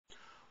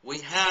we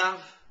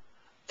have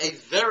a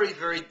very,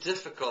 very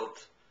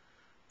difficult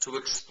to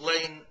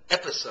explain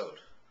episode.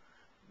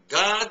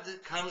 God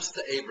comes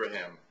to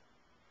Abraham.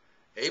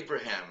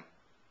 Abraham,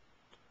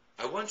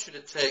 I want you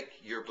to take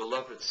your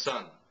beloved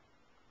son,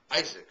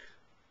 Isaac,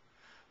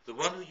 the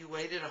one who you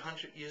waited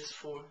 100 years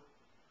for,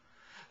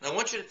 and I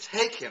want you to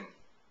take him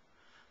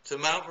to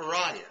Mount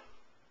Moriah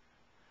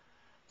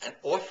and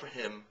offer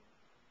him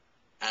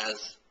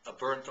as a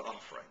burnt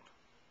offering.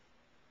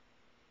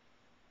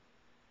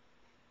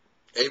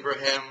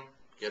 Abraham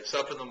gets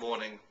up in the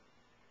morning,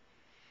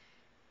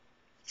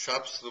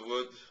 chops the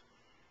wood,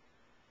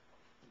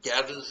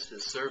 gathers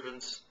his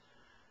servants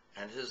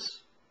and his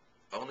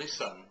only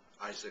son,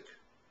 Isaac,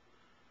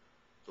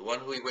 the one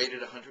who he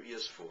waited 100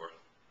 years for,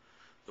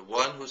 the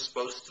one who's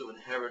supposed to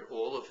inherit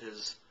all of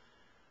his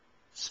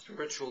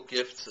spiritual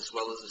gifts as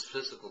well as his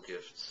physical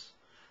gifts,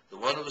 the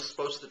one who was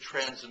supposed to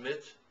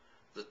transmit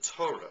the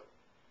Torah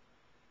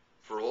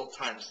for all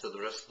times to the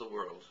rest of the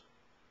world.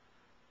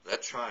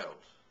 That child,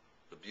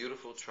 the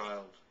beautiful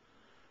child,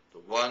 the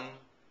one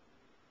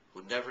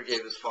who never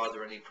gave his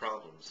father any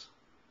problems,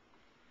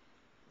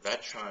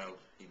 that child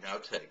he now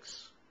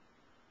takes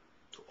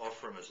to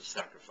offer him as a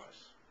sacrifice.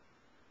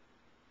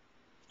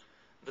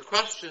 The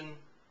question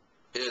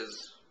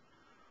is,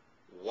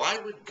 why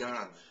would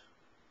God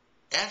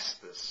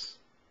ask this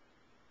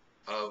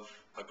of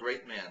a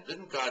great man?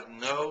 Didn't God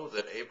know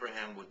that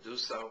Abraham would do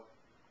so?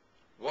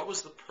 What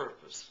was the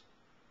purpose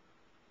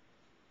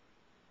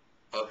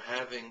of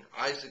having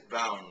Isaac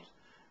bound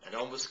and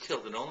almost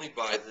killed, and only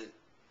by the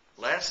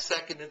last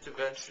second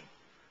intervention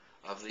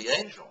of the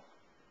angel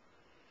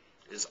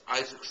is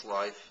Isaac's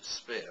life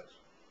spared?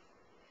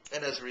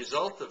 And as a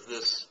result of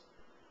this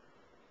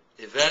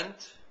event,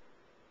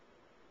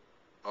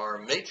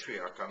 our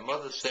matriarch, our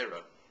mother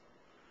Sarah,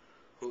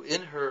 who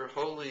in her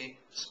Holy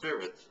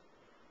Spirit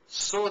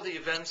saw the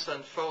events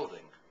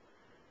unfolding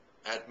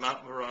at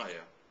Mount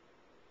Moriah,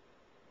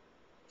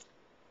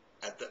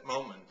 at that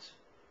moment,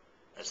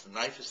 as the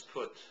knife is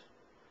put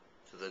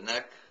to the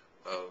neck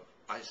of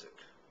Isaac,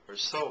 her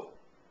soul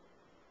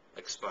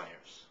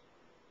expires.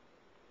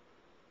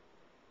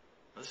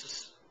 This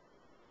is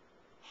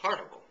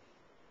horrible.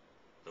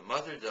 The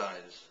mother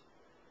dies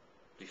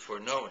before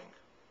knowing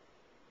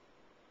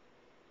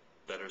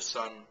that her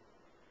son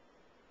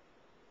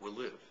will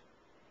live.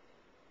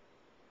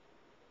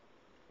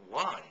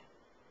 Why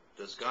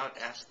does God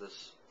ask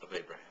this of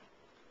Abraham?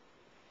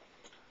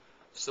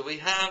 So we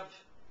have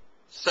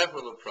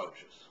several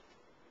approaches.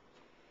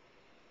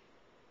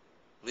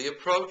 The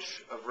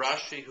approach of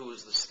Rashi, who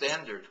is the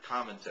standard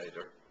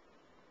commentator,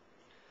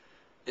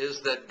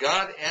 is that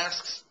God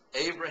asks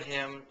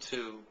Abraham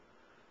to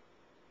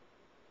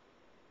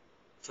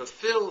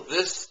fulfill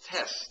this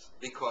test,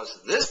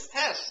 because this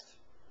test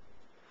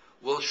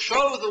will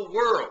show the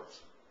world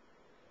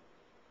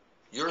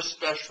your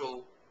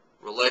special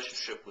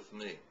relationship with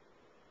me.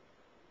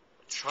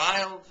 A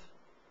child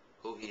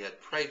who he had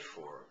prayed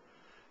for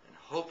and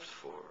hoped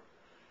for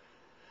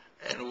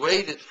and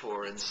waited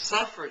for and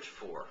suffered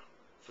for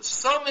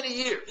so many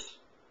years.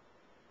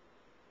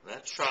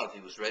 That child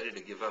he was ready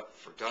to give up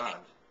for God.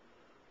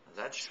 And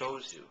that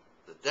shows you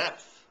the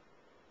depth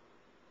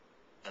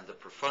and the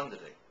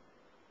profundity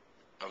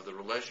of the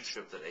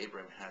relationship that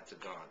Abraham had to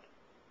God.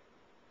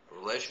 A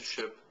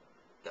relationship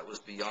that was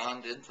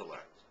beyond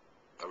intellect.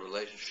 A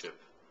relationship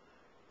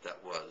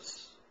that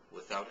was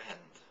without end.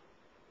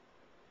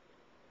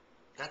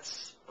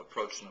 That's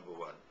approach number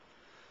one.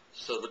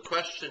 So the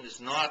question is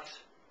not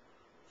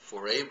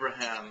for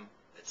Abraham,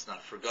 it's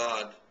not for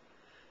God.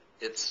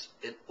 It's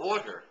in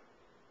order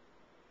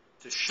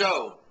to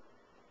show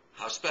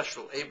how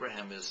special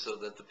Abraham is, so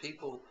that the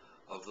people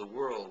of the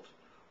world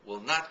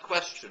will not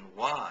question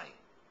why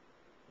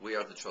we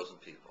are the chosen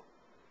people.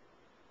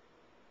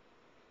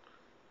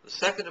 The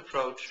second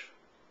approach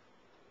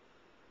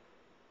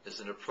is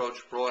an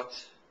approach brought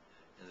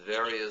in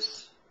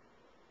various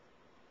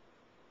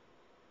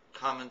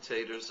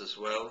commentators as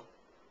well,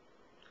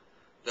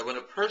 that when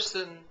a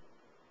person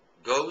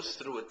goes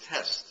through a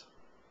test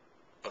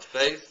of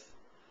faith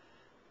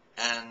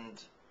and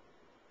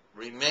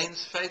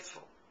remains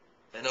faithful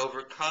and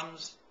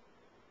overcomes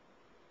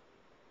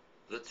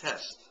the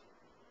test,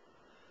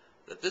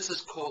 that this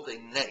is called a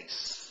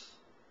nes.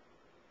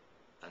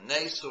 A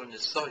nes or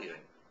nisoyon,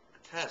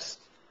 a test.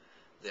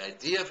 The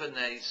idea of a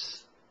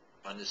nes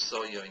or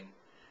nisoyon,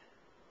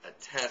 a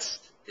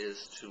test,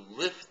 is to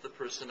lift the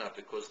person up,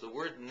 because the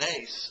word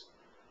nes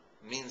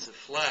means a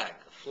flag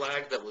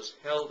that was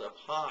held up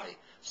high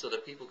so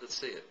that people could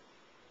see it.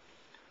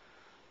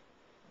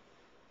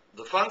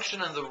 The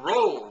function and the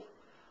role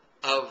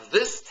of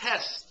this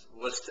test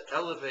was to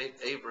elevate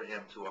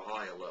Abraham to a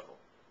higher level.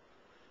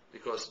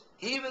 Because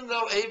even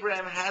though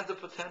Abraham had the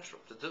potential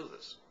to do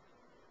this,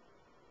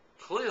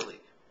 clearly,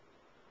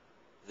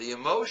 the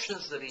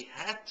emotions that he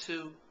had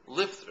to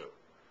live through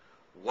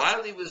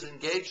while he was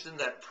engaged in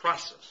that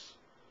process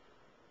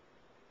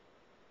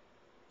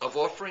of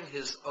offering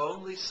his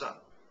only son,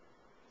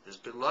 his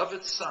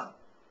beloved son,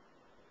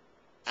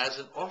 as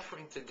an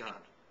offering to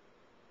God,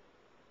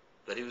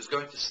 that he was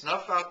going to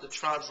snuff out the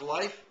child's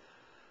life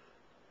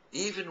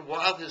even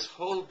while his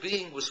whole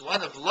being was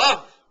one of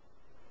love,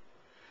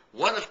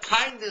 one of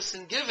kindness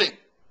and giving.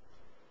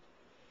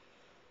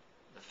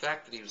 The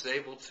fact that he was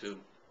able to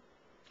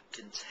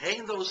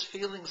contain those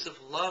feelings of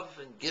love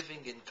and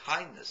giving and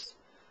kindness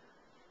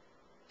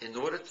in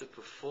order to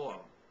perform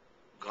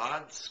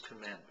God's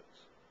commandments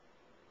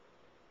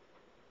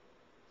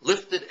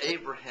lifted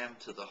Abraham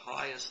to the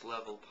highest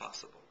level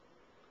possible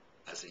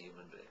as a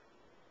human being.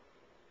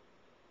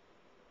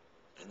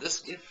 And this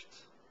gift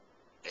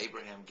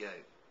Abraham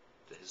gave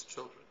to his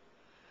children,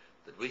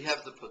 that we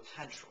have the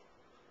potential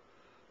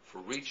for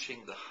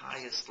reaching the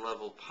highest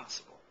level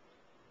possible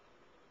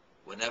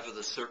whenever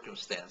the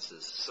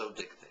circumstances so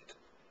dictate.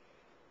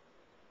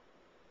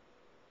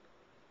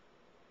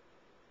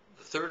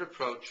 The third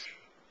approach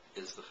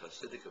is the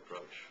Hasidic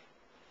approach,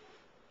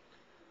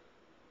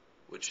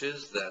 which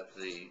is that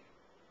the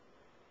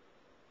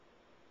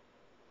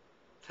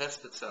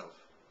test itself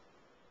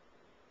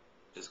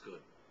is good.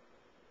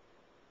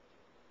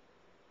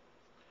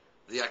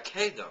 The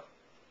Akedah,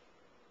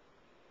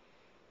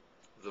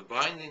 the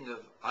binding of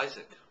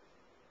Isaac,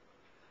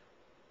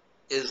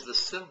 is the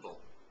symbol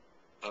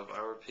of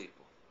our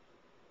people.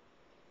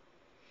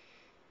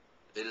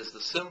 It is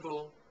the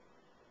symbol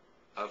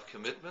of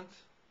commitment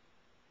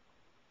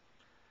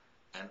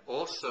and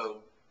also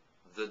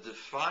the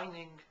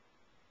defining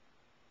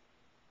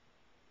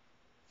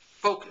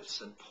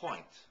focus and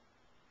point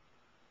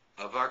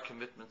of our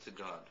commitment to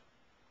God.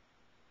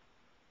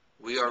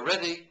 We are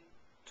ready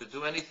to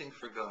do anything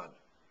for God.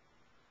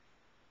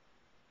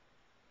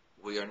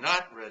 We are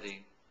not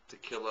ready to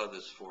kill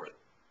others for it.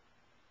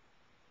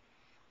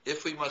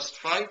 If we must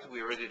fight,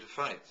 we are ready to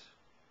fight.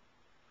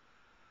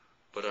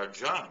 But our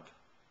job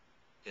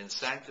in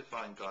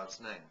sanctifying God's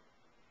name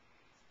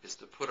is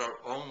to put our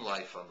own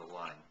life on the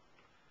line,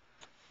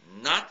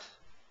 not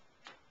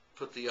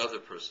put the other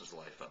person's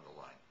life on the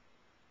line.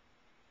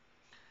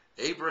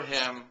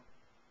 Abraham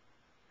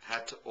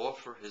had to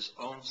offer his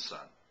own son,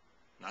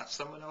 not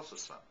someone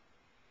else's son.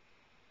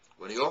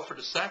 When he offered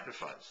a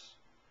sacrifice,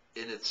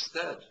 in its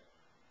stead,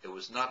 it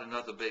was not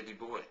another baby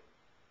boy.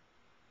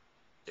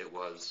 It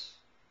was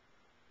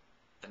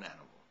an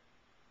animal,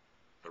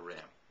 a ram.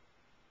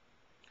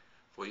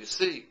 For you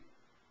see,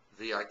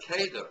 the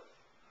Akedah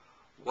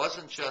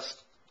wasn't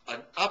just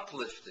an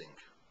uplifting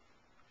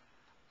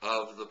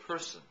of the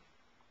person.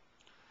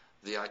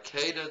 The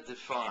Akedah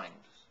defined,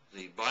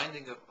 the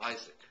binding of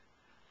Isaac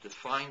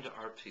defined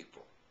our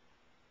people.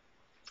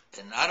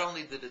 And not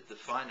only did it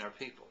define our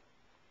people,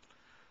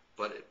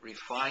 but it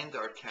refined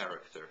our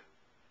character,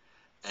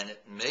 and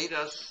it made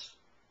us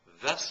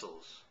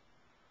vessels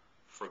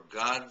for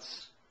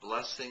God's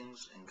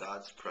blessings and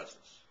God's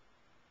presence.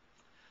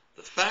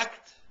 The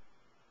fact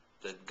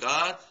that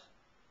God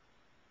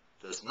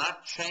does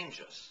not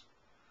change us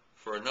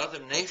for another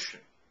nation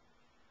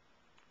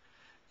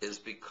is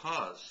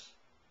because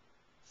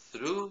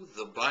through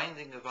the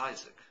binding of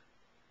Isaac,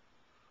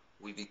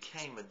 we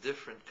became a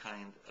different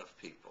kind of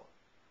people.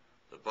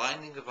 The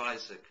binding of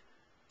Isaac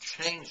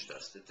changed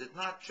us. It did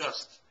not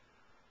just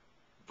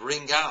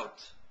bring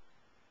out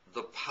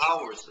the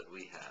powers that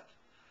we had,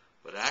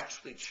 but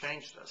actually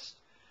changed us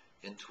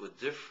into a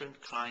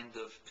different kind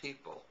of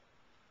people,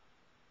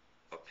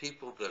 a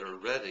people that are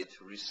ready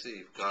to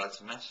receive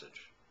God's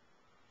message,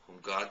 whom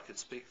God could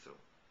speak through.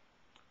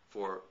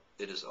 For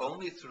it is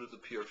only through the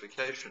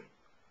purification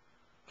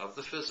of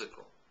the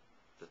physical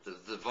that the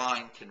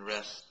divine can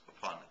rest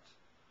upon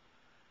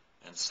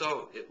it. And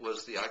so it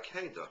was the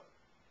Akedah.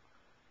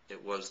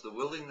 It was the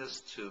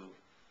willingness to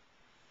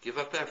give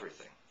up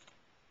everything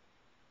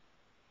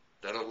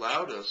that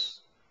allowed us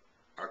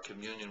our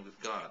communion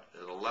with God.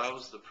 It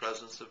allows the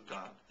presence of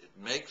God. It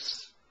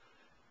makes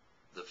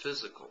the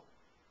physical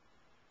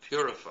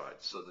purified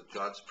so that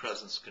God's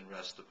presence can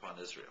rest upon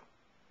Israel.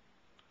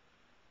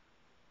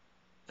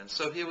 And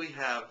so here we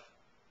have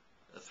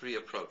three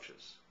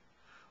approaches.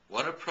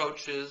 One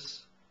approach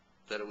is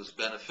that it was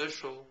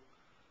beneficial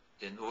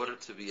in order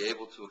to be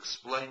able to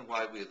explain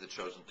why we are the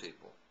chosen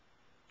people.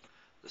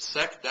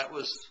 That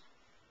was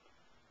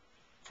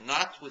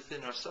not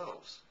within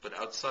ourselves, but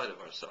outside of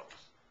ourselves.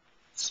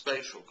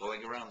 Spatial,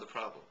 going around the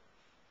problem.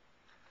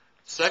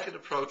 Second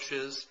approach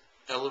is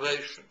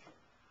elevation.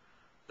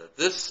 That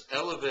this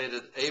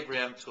elevated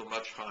Abraham to a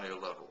much higher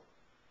level.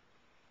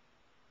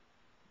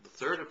 The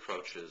third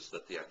approach is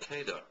that the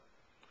Akedah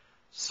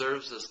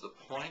serves as the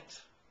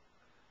point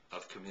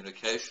of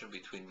communication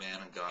between man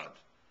and God.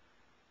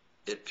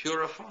 It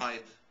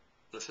purified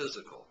the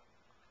physical.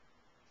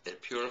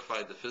 It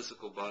purified the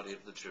physical body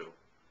of the Jew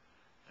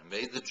and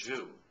made the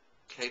Jew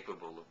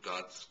capable of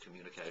God's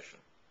communication.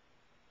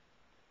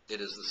 It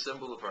is the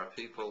symbol of our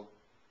people,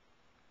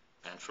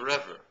 and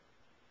forever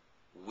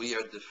we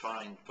are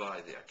defined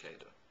by the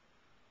Akedah.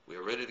 We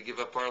are ready to give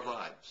up our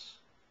lives,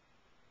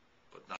 but not